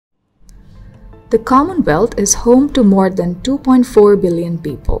The Commonwealth is home to more than 2.4 billion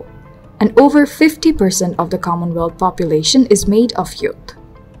people, and over 50% of the Commonwealth population is made of youth.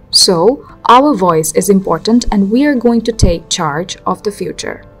 So, our voice is important and we are going to take charge of the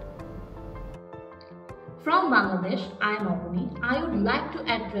future. From Bangladesh, I am Opuni. I would like to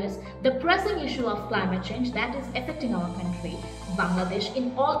address the pressing issue of climate change that is affecting our country. Bangladesh,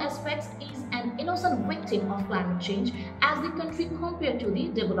 in all aspects, is an innocent victim of climate change, as the country compared to the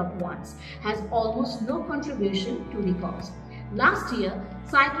developed ones has almost no contribution to the cause. Last year,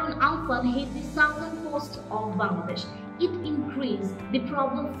 Cyclone Amphan hit the southern coast of Bangladesh. It increased the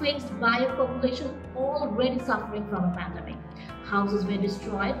problem faced by a population already suffering from a pandemic. Houses were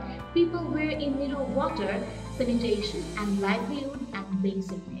destroyed, people were in need of water, sanitation and livelihood and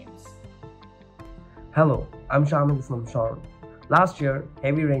basic needs. Hello, I'm Shamil Islam Sharon. Last year,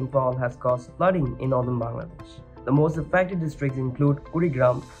 heavy rainfall has caused flooding in northern Bangladesh. The most affected districts include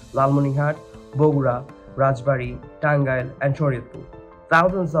Kurigram, Lalmonirhat, Bogura, Rajbari, Tangail and Shariatpur.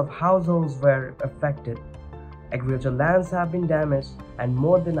 Thousands of households were affected. Agricultural lands have been damaged and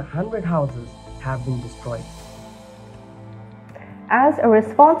more than 100 houses have been destroyed. As a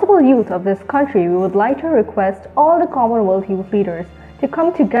responsible youth of this country, we would like to request all the Commonwealth youth leaders to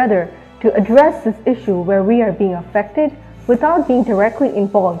come together to address this issue where we are being affected without being directly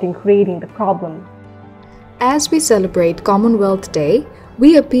involved in creating the problem. As we celebrate Commonwealth Day,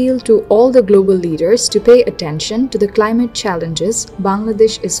 we appeal to all the global leaders to pay attention to the climate challenges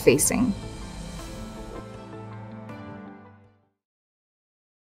Bangladesh is facing.